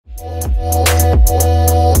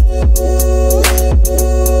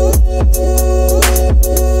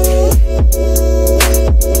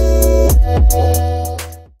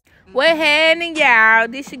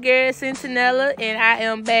it's your girl Sentinella, and I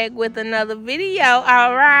am back with another video.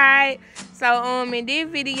 All right, so in this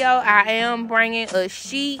video I am bringing a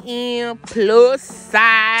SHEIN plus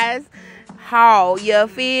size haul. You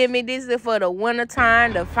feel me? This is for the winter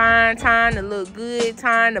time, the fine time, the look good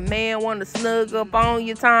time, the man want to snug up on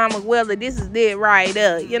your time of weather. This is it right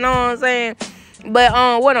there, you know what I'm saying? But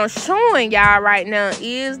what I'm showing y'all right now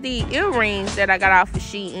is the earrings that I got off of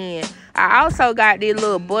SHEIN. I also got this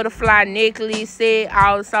little butterfly necklace set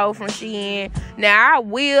also from SHEIN. Now I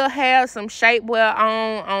will have some shapewear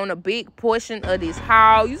on a big portion of this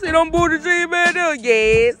haul. You see them booty jeans back there?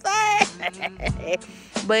 Yes.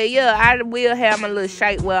 But yeah, I will have my little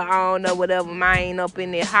shapewear on or whatever mine up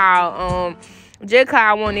in the haul. Just cause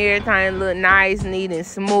I want everything to look nice, neat, and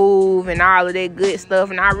smooth, and all of that good stuff.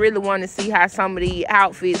 And I really want to see how some of these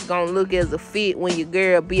outfits gonna look as a fit when your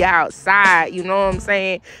girl be outside. You know what I'm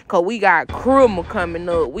saying? Cause we got Christmas coming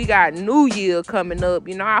up, we got New Year coming up.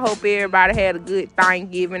 You know, I hope everybody had a good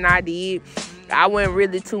Thanksgiving. I did. I wasn't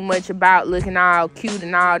really too much about looking all cute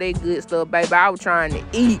and all that good stuff, baby. I was trying to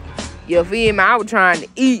eat. You feel me? I was trying to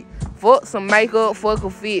eat. Fuck some makeup, fuck a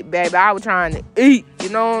fit, baby. I was trying to eat. You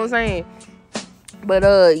know what I'm saying? But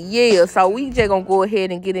yeah, so we just gonna go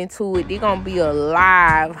ahead and get into it. This gonna be a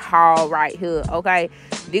live haul right here, okay?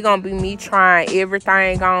 This gonna be me trying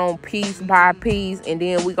everything on piece by piece, and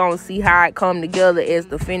then we gonna see how it come together as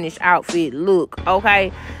the finished outfit look,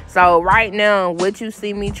 okay? So right now, what you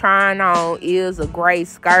see me trying on is a gray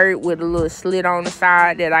skirt with a little slit on the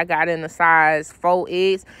side that I got in a size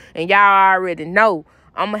 4X, and y'all already know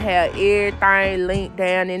I'm gonna have everything linked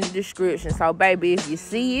down in the description. So baby, if you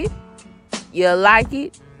see it, you'll like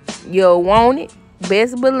it, you'll want it,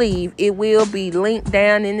 best believe it will be linked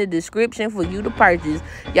down in the description for you to purchase.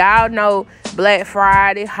 Y'all know Black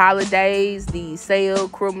Friday, holidays, the sale,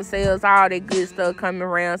 Christmas sales, all that good stuff coming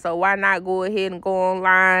around. So why not go ahead and go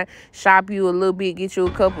online, shop you a little bit, get you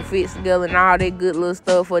a couple fits together and all that good little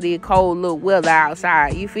stuff for the cold little weather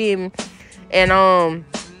outside. You feel me? And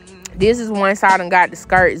this is one side I got the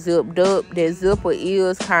skirt zipped up. That zipper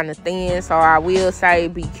is kind of thin, so I will say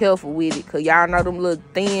be careful with it, because y'all know them little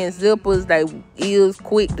thin zippers, they is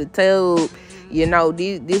quick to tell. You know,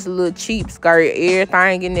 this little cheap skirt,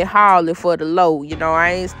 everything in the haul is for the low. You know,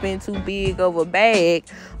 I ain't spent too big of a bag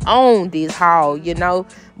on this haul, you know.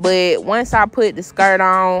 But once I put the skirt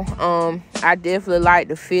on, I definitely like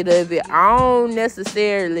the fit of it. I don't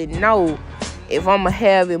necessarily know if I'm gonna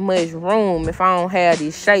have it much room if I don't have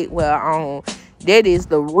this shapewear on. That is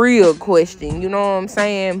the real question, you know what I'm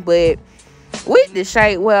saying? But with the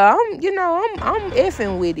shapewear, I'm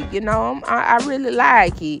effing with it, you know. I really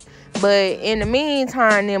like it. But in the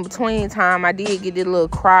meantime, in between time, I did get this little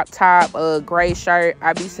crop top gray shirt.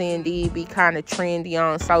 I be seeing these be kind of trendy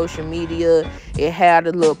on social media. It had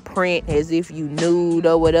a little print as if you nude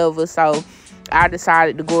or whatever, so I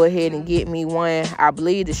decided to go ahead and get me one. I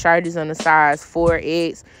believe the shirt is on a size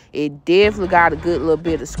 4X. It definitely got a good little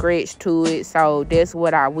bit of stretch to it, so that's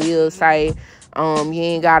what I will say. You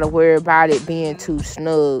ain't got to worry about it being too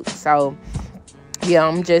snug. So yeah,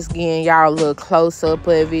 I'm just getting y'all a little close-up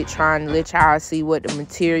of it, trying to let y'all see what the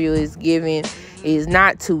material is giving. It's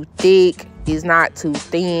not too thick, it's not too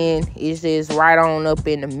thin, it's just right on up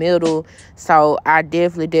in the middle. So I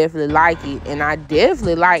definitely like it, and I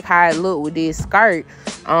definitely like how it look with this skirt.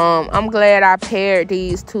 I'm glad I paired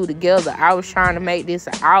these two together. I was trying to make this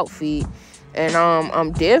an outfit, and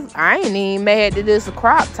I ain't even mad that this a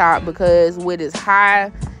crop top, because with as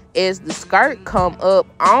high as the skirt come up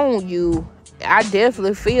on you, I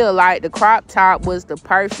definitely feel like the crop top was the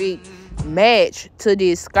perfect match to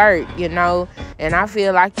this skirt, you know. And I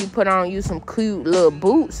feel like you put on you some cute little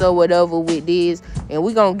boots or whatever with this, and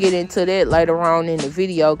we're gonna get into that later on in the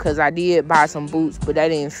video, because I did buy some boots but they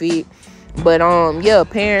didn't fit. But yeah,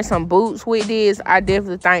 pairing some boots with this, I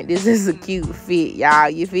definitely think this is a cute fit,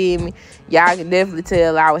 y'all. You feel me? Y'all can definitely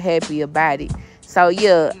tell I was happy about it. So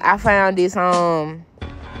yeah, I found this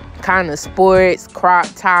kind of sports crop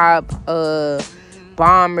top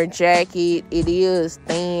bomber jacket. It is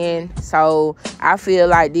thin, so I feel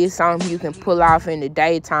like this is something you can pull off in the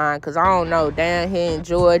daytime, because I don't know, down here in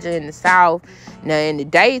Georgia in the South, now in the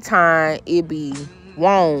daytime it be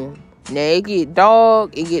warm. Now it get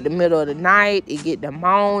dark, it get the middle of the night, it get the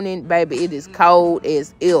morning, baby, it is cold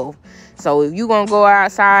as if. So if you gonna go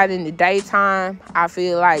outside in the daytime, I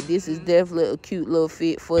feel like this is definitely a cute little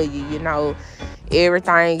fit for you. You know,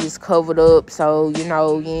 everything is covered up, so you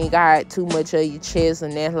know you ain't got too much of your chest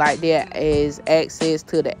and that like that as access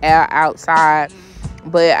to the air outside.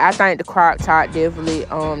 But I think the crop top definitely,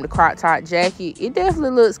 the crop top jacket, it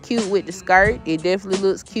definitely looks cute with the skirt. It definitely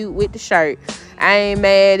looks cute with the shirt. I ain't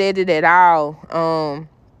mad at it at all.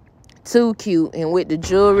 Too cute. And with the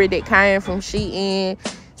jewelry that came from SHEIN,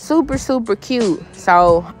 super, super cute.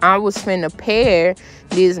 So I was finna pair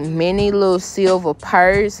this mini little silver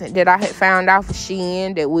purse that I had found off of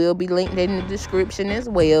SHEIN that will be linked in the description as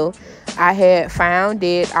well. I had found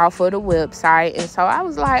it off of the website, and so I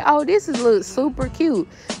was like, oh, this looks super cute.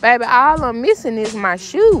 Baby, all I'm missing is my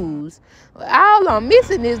shoes. All I'm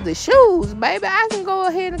missing is the shoes, baby. I can go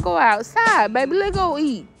ahead and go outside, baby. Let's go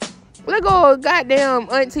eat. Let's go goddamn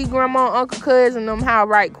auntie, grandma, uncle, cousin them house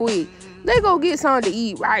right quick. Let's go get something to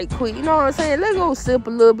eat right quick. You know what I'm saying? Let's go sip a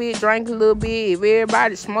little bit, drink a little bit. If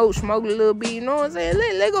everybody smoke a little bit. You know what I'm saying?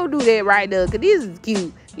 Let's go do that right there, because this is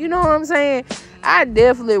cute. You know what I'm saying? I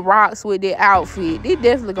definitely rocks with that outfit. They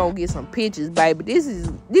definitely gonna get some pictures, baby.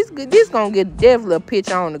 This gonna get definitely a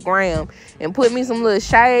picture on the gram and put me some little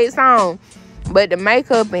shades on. But the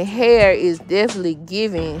makeup and hair is definitely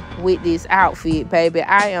giving with this outfit, baby.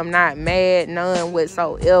 I am not mad, none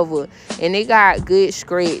whatsoever. And it got good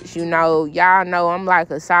stretch, you know. Y'all know I'm like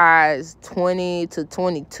a size 20 to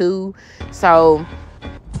 22. So,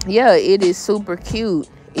 yeah, it is super cute.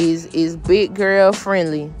 Is big girl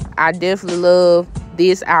friendly. I definitely love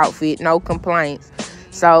this outfit. No complaints.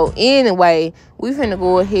 So, anyway, we finna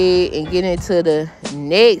go ahead and get into the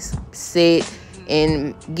next set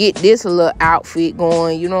and get this little outfit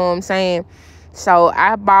going, you know what I'm saying? So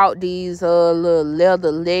I bought these little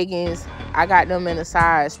leather leggings. I got them in a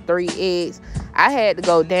size 3X. I had to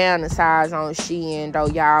go down a size on SHEIN though,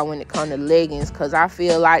 y'all, when it comes to leggings, because I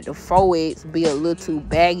feel like the 4X be a little too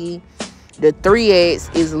baggy. The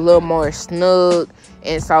 3X is a little more snug,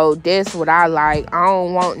 and so that's what I like. I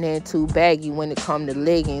don't want that too baggy when it comes to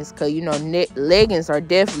leggings, because, you know, leggings are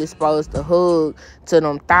definitely supposed to hug to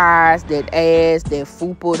them thighs, that ass, that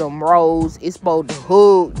fupa, them rolls. It's supposed to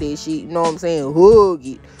hug that shit, you know what I'm saying?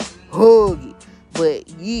 Hug it. But,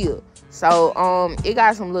 yeah. So, it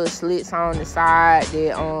got some little slits on the side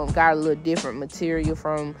that got a little different material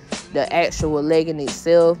from the actual legging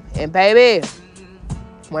itself. And, baby,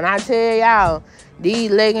 when I tell y'all, these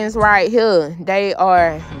leggings right here, they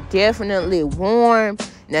are definitely warm.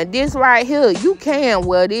 Now, this right here, you can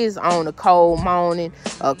wear this on a cold morning,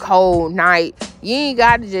 a cold night. You ain't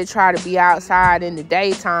got to just try to be outside in the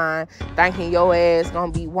daytime thinking your ass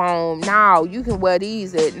gonna be warm. No, you can wear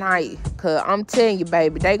these at night, because I'm telling you,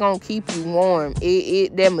 baby, they gonna keep you warm.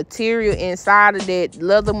 That material inside of that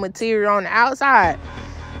leather material on the outside,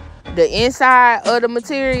 the inside of the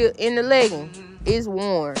material in the legging, is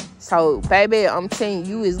warm. So, baby, I'm telling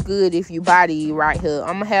you, it's good if you buy these right here.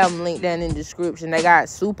 I'm gonna have them linked down in the description. They got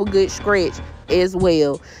super good stretch as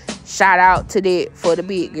well. Shout out to that for the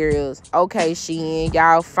big girls. Okay, SHEIN,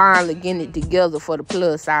 y'all finally getting it together for the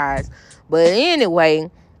plus size. But anyway,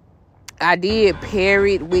 I did pair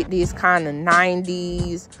it with this kind of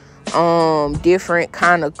 90s different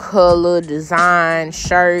kind of color design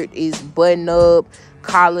shirt. Is button up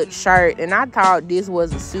collared shirt, and I thought this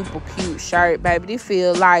was a super cute shirt, baby. This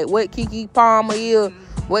feel like what Keke Palmer is.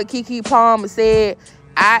 What Keke Palmer said,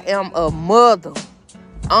 I am a mother.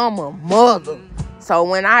 I'm a mother. So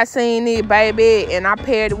when I seen it, baby, and I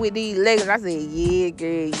paired it with these leggings, I said, yeah,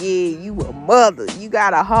 girl, yeah, you a mother. You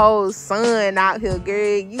got a whole son out here,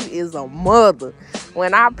 girl. You is a mother.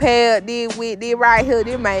 When I paired this with this right here,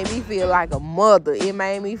 it made me feel like a mother. It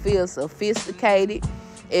made me feel sophisticated.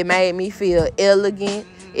 It made me feel elegant.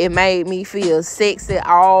 It made me feel sexy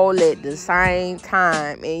all at the same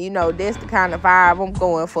time. And, you know, that's the kind of vibe I'm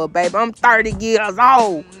going for, baby. I'm 30 years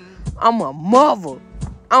old. I'm a mother.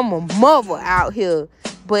 I'm a mother out here.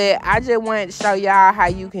 But I just wanted to show y'all how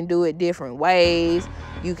you can do it different ways.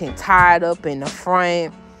 You can tie it up in the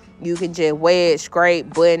front. You can just wear it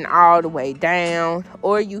straight, button all the way down.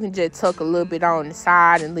 Or you can just tuck a little bit on the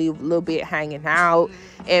side and leave a little bit hanging out.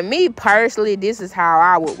 And me personally, this is how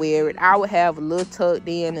I would wear it. I would have a little tucked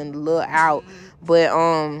in and a little out. But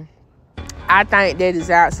I think that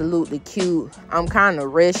is absolutely cute. I'm kind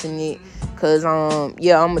of rushing it because,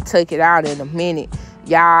 yeah, I'm going to tuck it out in a minute.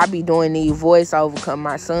 Y'all, I be doing these voiceovers because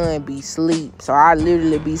my son be asleep. So I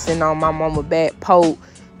literally be sitting on my mama back porch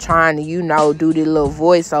trying to, you know, do this little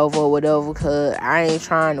voiceover or whatever, because I ain't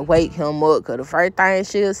trying to wake him up, because the first thing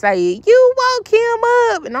she'll say is, you woke him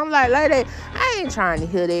up. And I'm like, lady, I ain't trying to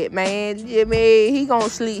hear that, man. Yeah, man, he gonna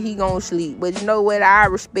sleep. But you know what? I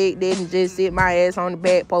respect that and just sit my ass on the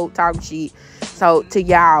back porch talking shit. So, to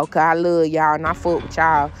y'all, because I love y'all and I fuck with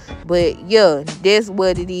y'all. But, yeah, that's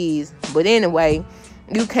what it is. But anyway,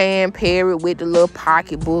 you can pair it with the little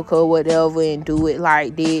pocketbook or whatever and do it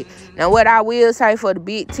like that. Now, what I will say for the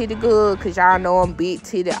big titty girl, because y'all know I'm big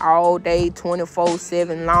titty all day,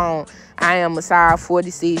 24/7 long. I am a size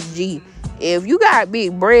 46G. If you got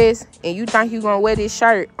big breasts and you think you're gonna wear this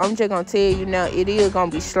shirt, I'm just gonna tell you now, it is gonna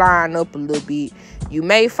be sliding up a little bit. You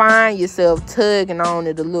may find yourself tugging on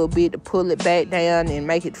it a little bit to pull it back down and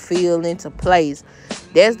make it feel into place.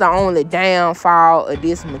 That's the only downfall of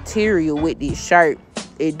this material with this shirt.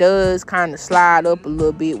 It does kind of slide up a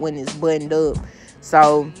little bit when it's buttoned up.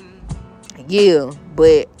 So yeah,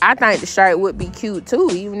 but I think the shirt would be cute too,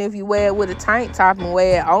 even if you wear it with a tank top and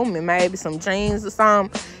wear it on me, maybe some jeans or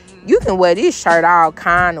something. You can wear this shirt all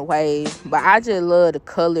kind of ways, but I just love the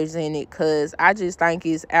colors in it because I just think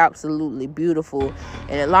it's absolutely beautiful.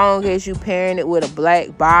 And as long as you pairing it with a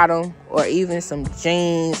black bottom or even some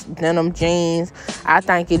jeans, denim jeans, I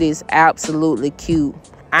think it is absolutely cute.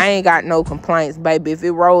 I ain't got no complaints, baby. If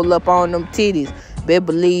it roll up on them titties, better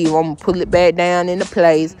believe I'm going to pull it back down into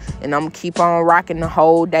place and I'm going to keep on rocking the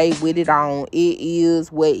whole day with it on. It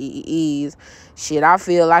is what it is. Shit, I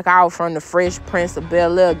feel like I was from the Fresh Prince of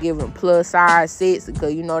Bel-Air giving plus-size sets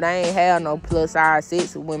because, you know, they ain't have no plus-size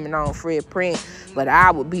sets of women on Fresh Prince. But I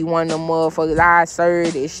would be one of them motherfuckers. I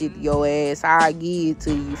serve that shit to your ass. I give it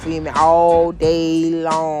to you, feel me, all day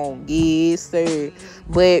long. Yes, sir.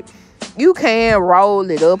 But you can roll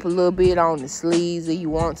it up a little bit on the sleeves if you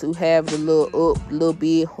want to have it a little up a little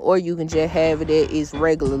bit, or you can just have it at its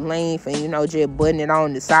regular length and, you know, just button it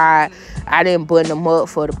on the side. I didn't button them up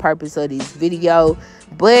for the purpose of this video,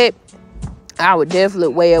 but I would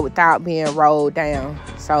definitely wear it without being rolled down.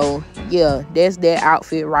 So yeah, that's that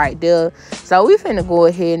outfit right there. So we finna go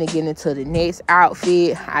ahead and get into the next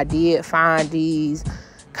outfit. I did find these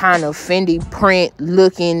kind of Fendi print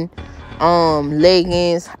looking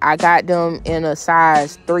leggings. I got them in a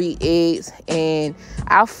size 3X and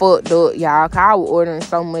I fucked up, y'all, cause I was ordering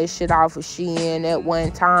so much shit off of SHEIN at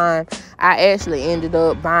one time. I actually ended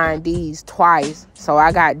up buying these twice. So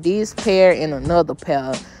I got this pair and another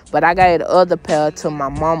pair, but I got the other pair to my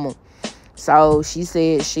mama. So she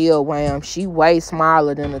said she'll wear them. She way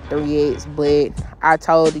smaller than the 3X, but I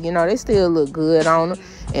told her, you know, they still look good on her.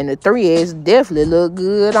 And the 3X definitely look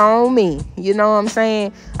good on me. You know what I'm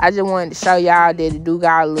saying? I just wanted to show y'all that it do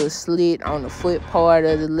got a little slit on the foot part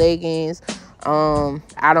of the leggings.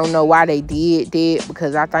 I don't know why they did that,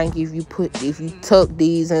 because I think if you tuck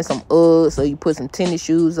these in some Uggs or you put some tennis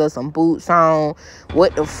shoes or some boots on,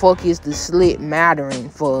 what the fuck is the slit mattering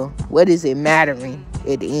for? What is it mattering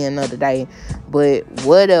at the end of the day? But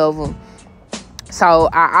whatever. So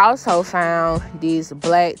I also found this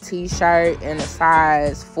black t-shirt in a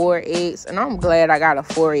size 4X, and I'm glad I got a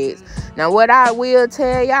 4X. Now what I will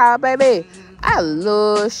tell y'all, baby, I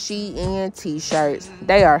love SHEIN t-shirts.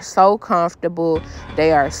 They are so comfortable,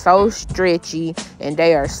 they are so stretchy, and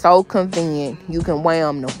they are so convenient. You can wear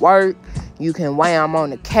them to work, you can wear them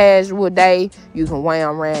on a casual day, you can wear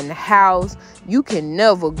them around the house. You can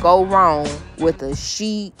never go wrong with a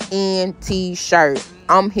SHEIN t-shirt.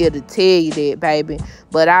 I'm here to tell you that, baby.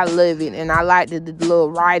 But I love it, and I like the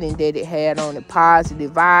little writing that it had on it.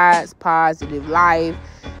 Positive vibes, positive life,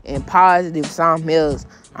 and positive something else.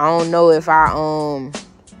 I don't know if I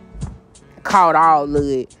caught all of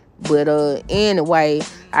it. But anyway,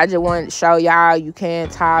 I just wanted to show y'all you can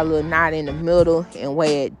tie a little knot in the middle and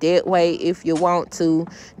wear it that way if you want to.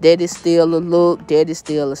 That is still a look. That is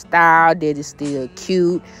still a style. That is still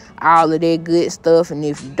cute. All of that good stuff. And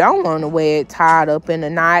if you don't want to wear it tied up in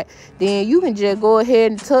a knot, then you can just go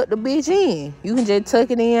ahead and tuck the bitch in. You can just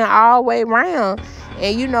tuck it in all the way around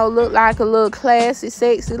and, you know, look like a little classy,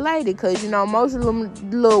 sexy lady. Because, you know, most of them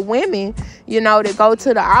little women, you know, that go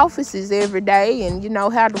to the offices every day and, you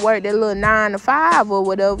know, have to work their little 9 to 5 or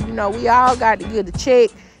whatever. You know, we all got to get a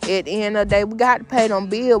check. At the end of the day, we got to pay them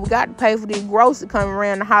bills. We got to pay for these groceries coming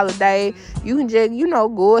around the holiday. You can just, you know,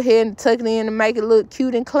 go ahead and tuck it in and make it look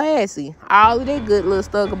cute and classy. All of that good little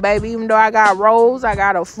stuff, baby. Even though I got rolls, I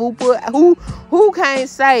got a fupa. Who can't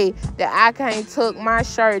say that I can't tuck my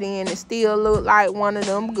shirt in and still look like one of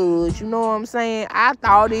them goods? You know what I'm saying? I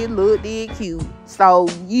thought it looked cute. So,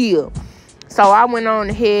 yeah. So, I went on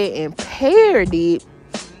ahead and paired it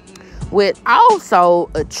with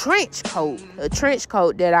also a trench coat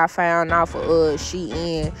that I found off of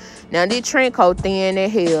SHEIN. Now this trench coat thin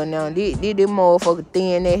as hell. Now this motherfucker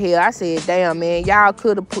thin as hell. I said, damn, man, y'all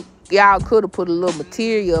could have put a little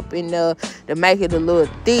material up in there to make it a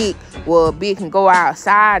little thick where a bitch can go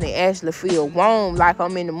outside and actually feel warm like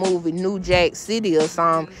I'm in the movie New Jack City or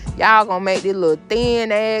something. Y'all gonna make this little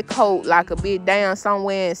thin ass coat like a bitch down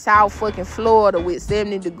somewhere in South fucking Florida with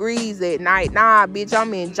 70 degrees at night. Nah, bitch,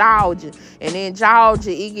 I'm in Georgia. And in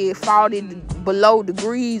Georgia, it get 40 below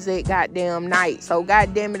degrees at goddamn night. So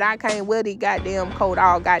goddamn it, I can't wear this goddamn coat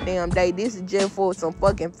all goddamn day. This is just for some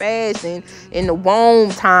fucking fashion in the warm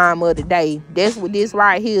time time of the day. That's what this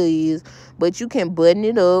right here is. But you can button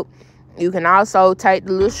it up. You can also take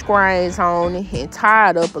the little screens on it and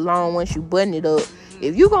tie it up along once you button it up.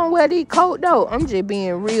 If you gonna wear this coat though, I'm just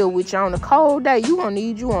being real with you. On a cold day, you gonna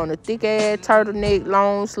need you on a thick ass turtleneck,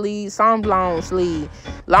 long sleeve, some long sleeve.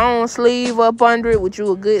 Long sleeve up under it with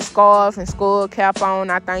you a good scarf and skull cap on.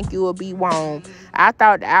 I think you will be warm. I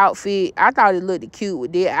thought it looked cute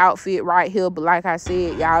with this outfit right here. But like I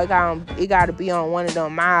said, y'all, it gotta be on one of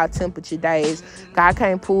them mild temperature days. I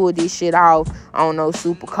can't pull this shit off on no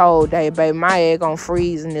super cold day, baby. My ass gonna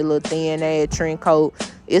freeze in this little thin ass trench coat.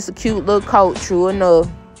 It's a cute little coat, true enough.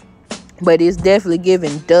 But it's definitely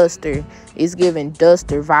giving duster. It's giving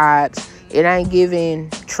duster vibes. It ain't giving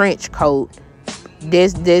trench coat.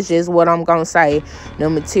 That's just what I'm gonna say. The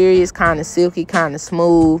material is kind of silky, kind of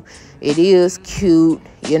smooth. It is cute,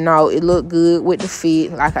 you know. It look good with the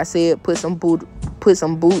fit. Like I said, put some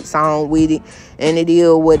boots on with it, and it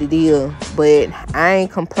is what it is. But I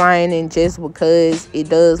ain't complaining just because it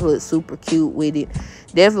does look super cute with it.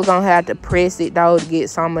 Definitely gonna have to press it though to get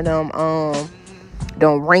some of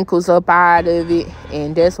them wrinkles up out of it.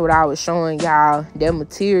 And that's what I was showing y'all. That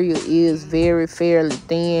material is very fairly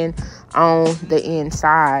thin on the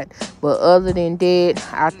inside. But other than that,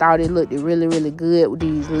 I thought it looked really, really good with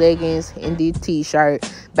these leggings and this t-shirt.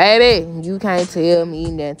 Baby, you can't tell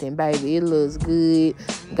me nothing, baby. It looks good.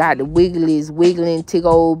 Got the wigglies, wiggling, tick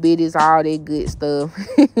old bitties, all that good stuff.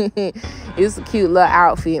 It's a cute little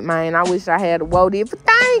outfit, man. I wish I had wore it for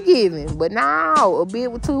Thanksgiving. But no, a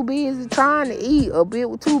bit was too busy trying to eat. A bit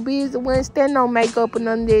was too busy wasn't standing on makeup and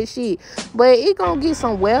none of that shit. But it gonna get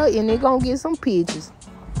some well and it gonna get some pictures.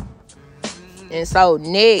 And so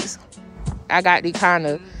next, I got the kind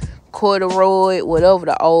of corduroy, whatever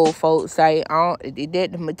the old folks say. Is that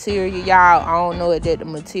the material, y'all? I don't know if that the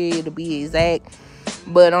material to be exact.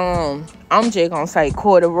 But I'm just gonna say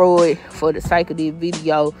corduroy for the sake of this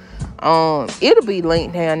video. It'll be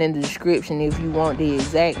linked down in the description if you want the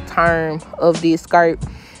exact term of this skirt.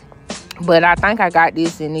 But I think I got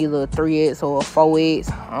this in either a 3X or a 4X.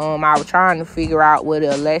 I was trying to figure out where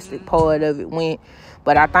the elastic part of it went.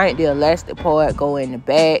 But I think the elastic part go in the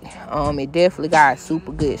back. It definitely got a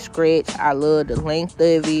super good stretch. I love the length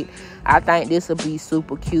of it. I think this will be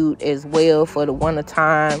super cute as well for the winter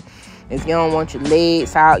time. If you don't want your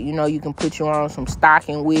legs out, you know, you can put you on some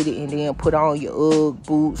stocking with it and then put on your Ugg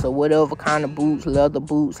boots or whatever kind of boots, leather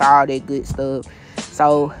boots, all that good stuff.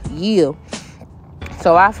 So, yeah.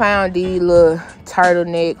 So, I found these little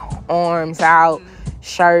turtleneck arms out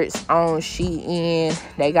shirts on SHEIN.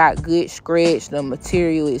 They got good stretch. The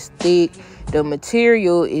material is thick. The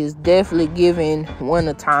material is definitely giving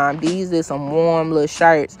wintertime. These are some warm little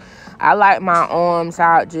shirts. I like my arms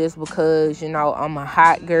out just because, you know, I'm a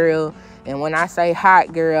hot girl. And when I say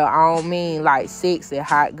hot girl, I don't mean like sexy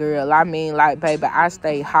hot girl. I mean like, baby, I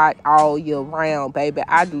stay hot all year round, baby.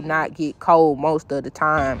 I do not get cold most of the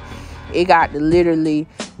time. It got to literally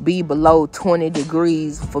be below 20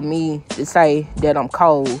 degrees for me to say that I'm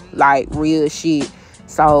cold, like real shit.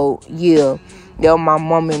 So, yeah, there was my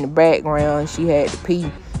mom in the background. She had to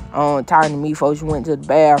pee talking to me before she went to the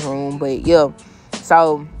bathroom. But, yeah,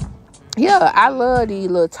 so, yeah, I love these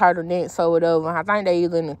little turtlenecks or whatever. I think they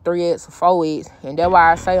either in the 3X or 4X. And that's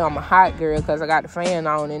why I say I'm a hot girl, because I got the fan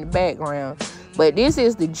on in the background. But this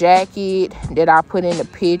is the jacket that I put in the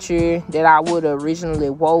picture that I would have originally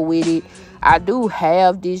wore with it. I do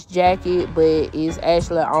have this jacket, but it's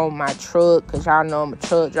actually on my truck, because y'all know I'm a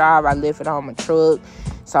truck driver. I left it on my truck.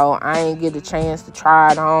 So I ain't get a chance to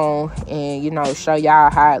try it on and, you know, show y'all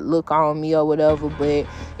how it look on me or whatever. But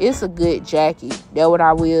it's a good jacket. That's what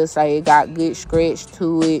I will say. It got good stretch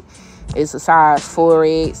to it. It's a size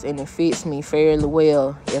 4X and it fits me fairly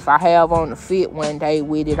well. If I have on the fit one day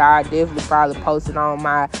with it, I'll definitely probably post it on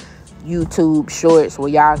my YouTube shorts where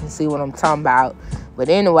y'all can see what I'm talking about. But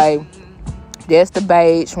anyway, that's the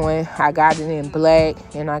beige one. I got it in black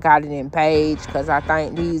and I got it in beige because I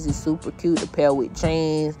think these is super cute to pair with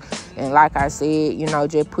jeans. And like I said, you know,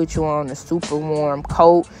 just put you on a super warm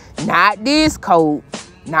coat. Not this coat.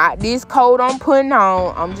 Not this coat I'm putting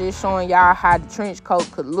on. I'm just showing y'all how the trench coat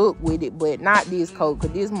could look with it, but not this coat,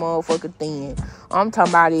 because this motherfucker thin. I'm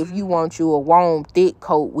talking about if you want you a warm, thick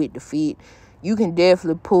coat with the fit, you can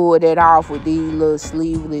definitely pull that off with these little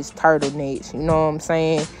sleeveless turtlenecks. You know what I'm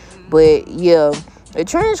saying? But, yeah, the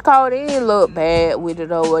trench coat, it didn't look bad with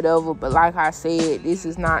it or whatever, but like I said, this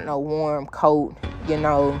is not no warm coat. You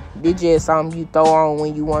know, this just something you throw on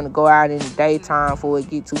when you want to go out in the daytime before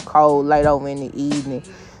it get too cold late over in the evening.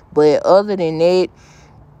 But other than that,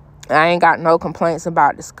 I ain't got no complaints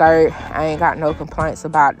about the skirt. I ain't got no complaints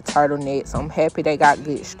about the turtlenecks. I'm happy they got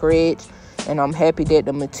good stretch. and I'm happy that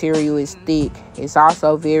the material is thick. It's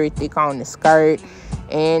also very thick on the skirt,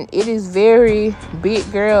 and it is very big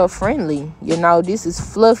girl friendly. You know, this is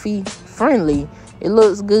fluffy friendly. It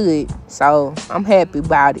looks good, so I'm happy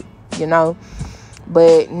about it, you know.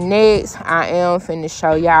 But next, I am finna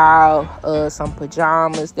show y'all some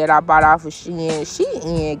pajamas that I bought off of SHEIN.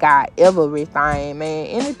 SHEIN got everything, man.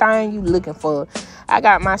 Anything you looking for. I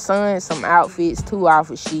got my son some outfits too off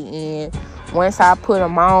of SHEIN. Once I put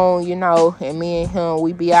them on, you know, and me and him,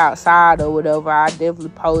 we be outside or whatever, I definitely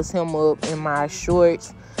post him up in my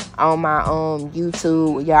shorts on my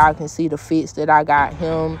YouTube. Y'all can see the fits that I got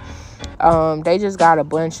him. They just got a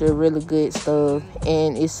bunch of really good stuff,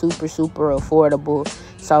 and it's super affordable.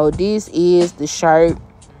 So this is the shirt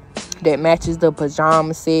that matches the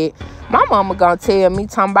pajama set. My mama gonna tell me,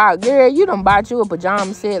 talking about, girl, you done bought you a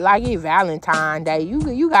pajama set like it's Valentine's Day.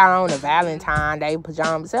 You got on a Valentine's Day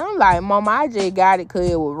pajama set. I'm like, mama, I just got it because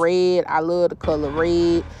it was red. I love the color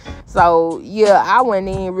red. So yeah, I wasn't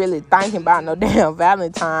even really thinking about no damn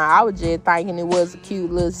Valentine. I was just thinking it was a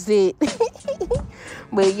cute little set.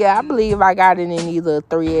 But yeah, I believe I got it in either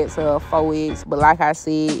 3X or 4X. But like I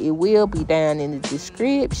said, it will be down in the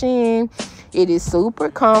description. It is super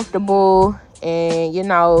comfortable. And, you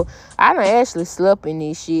know, I done actually slept in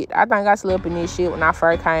this shit. I think I slept in this shit when I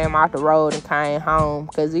first came off the road and came home,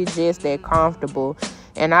 because it's just that comfortable.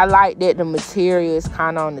 And I like that the material is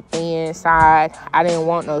kind of on the thin side. I didn't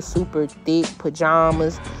want no super thick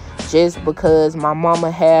pajamas, just because my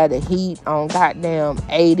mama had the heat on goddamn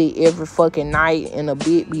 80 every fucking night, and a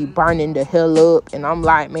bit be burning the hell up. And I'm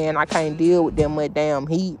like, man, I can't deal with that much damn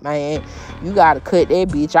heat, man. You gotta cut that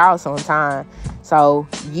bitch out sometime. So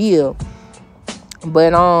yeah.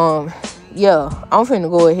 But yeah, I'm finna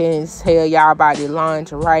go ahead and tell y'all about the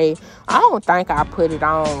lingerie. I don't think I put it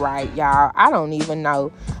on right, y'all. I don't even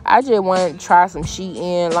know. I just wanted to try some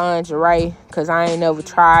SHEIN lingerie, because I ain't never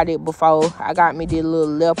tried it before. I got me this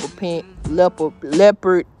little leopard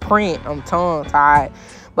print. I'm tongue tied.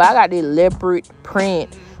 But I got this leopard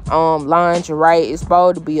print lingerie. It's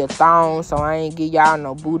supposed to be a thong, so I ain't give y'all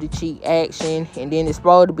no booty cheek action. And then it's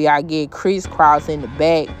supposed to be, I get crisscross in the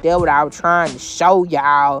back. That's what I was trying to show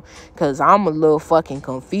y'all, because I'm a little fucking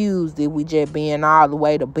confused if we just being all the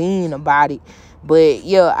way to being about it. But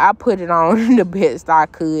yeah, I put it on the best I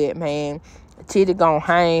could, man. Titty gonna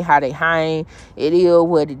hang how they hang. It is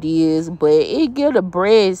what it is, but it give the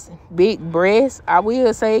breast, big breast. I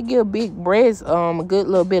will say it give big breast a good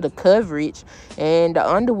little bit of coverage, and the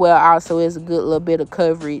underwear also is a good little bit of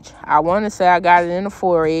coverage. I want to say I got it in a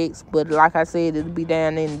 4X, but like I said, it'll be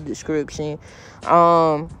down in the description.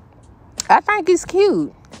 I think it's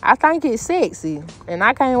cute. I think it's sexy, and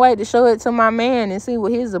I can't wait to show it to my man and see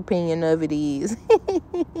what his opinion of it is.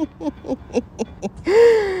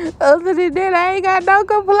 Other than that, I ain't got no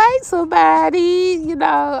complaints about it. You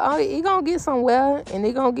know, he gonna get somewhere, and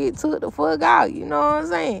he gonna get to it the fuck out. You know what I'm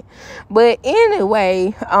saying? But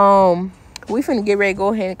anyway, we finna get ready to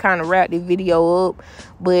go ahead and kind of wrap this video up.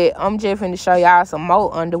 But I'm just finna show y'all some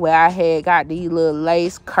more underwear. I had got these little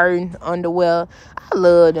lace curtain underwear. I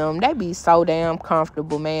love them. They be so damn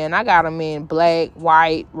comfortable, man. I got them in black,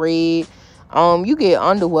 white, red. You get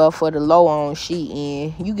underwear for the low on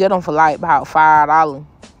SHEIN. You get them for like about $5,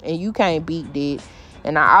 and you can't beat that.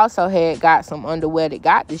 And I also had got some underwear that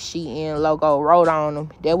got the SHEIN logo wrote on them.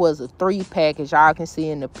 There was a 3-pack, as y'all can see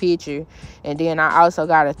in the picture. And then I also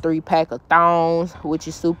got a 3-pack of thongs, which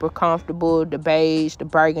is super comfortable. The beige, the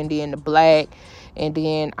burgundy, and the black. And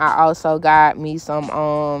then I also got me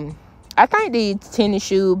some, I think these tennis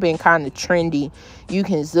shoes been kind of trendy. You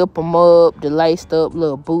can zip them up, the laced up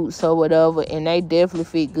little boots or whatever. And they definitely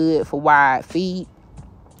fit good for wide feet.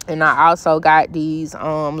 And I also got these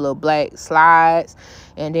little black slides.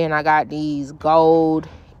 And then I got these gold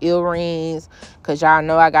earrings, because y'all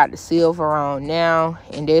know I got the silver on now.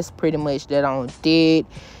 And that's pretty much that on dead.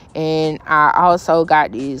 And I also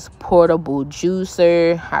got this portable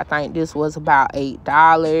juicer. I think this was about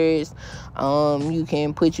 $8. You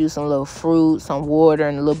can put you some little fruit, some water,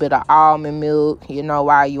 and a little bit of almond milk, you know,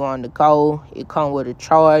 while you on the go. It come with a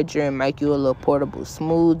charger and make you a little portable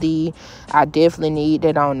smoothie. I definitely need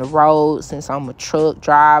that on the road since I'm a truck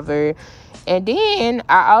driver. And then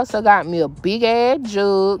I also got me a big ass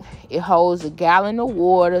jug. It holds 1 gallon of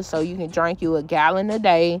water, so you can drink you 1 gallon a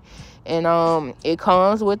day. And it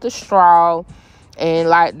comes with a straw and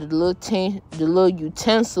like the little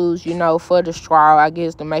utensils, you know, for the straw, I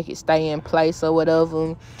guess, to make it stay in place or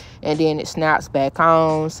whatever. And then it snaps back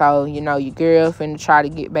on. So, you know, your girl finna try to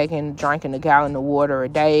get back into drinking 1 gallon of water a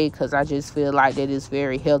day, because I just feel like that is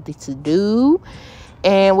very healthy to do.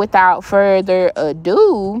 And without further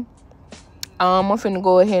ado, I'm finna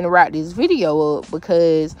go ahead and wrap this video up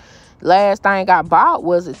because last thing I bought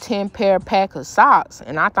was a 10-pair pack of socks,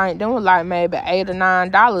 and I think them was like maybe $8 or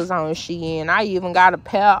 $9 on SHEIN. I even got a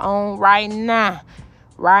pair on right now,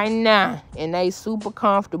 and they super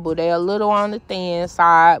comfortable. They a little on the thin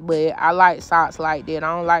side, but I like socks like that.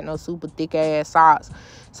 I don't like no super thick ass socks.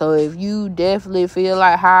 So if you definitely feel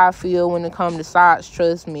like how I feel when it comes to socks,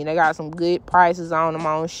 trust me, they got some good prices on them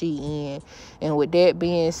on SHEIN. And with that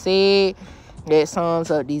being said, that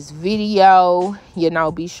sums up this video. You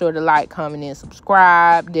know, be sure to like, comment, and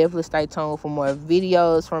subscribe. Definitely stay tuned for more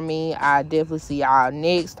videos from me. I definitely see y'all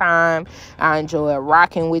next time. I enjoyed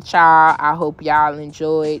rocking with y'all. I hope y'all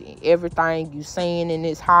enjoyed everything you seen in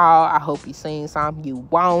this haul. I hope you seen something you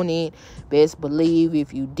wanted. Best believe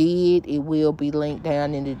if you did, it will be linked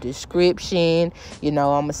down in the description. You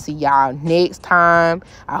know, I'm gonna see y'all next time.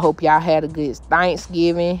 I hope y'all had a good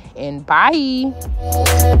Thanksgiving, and bye.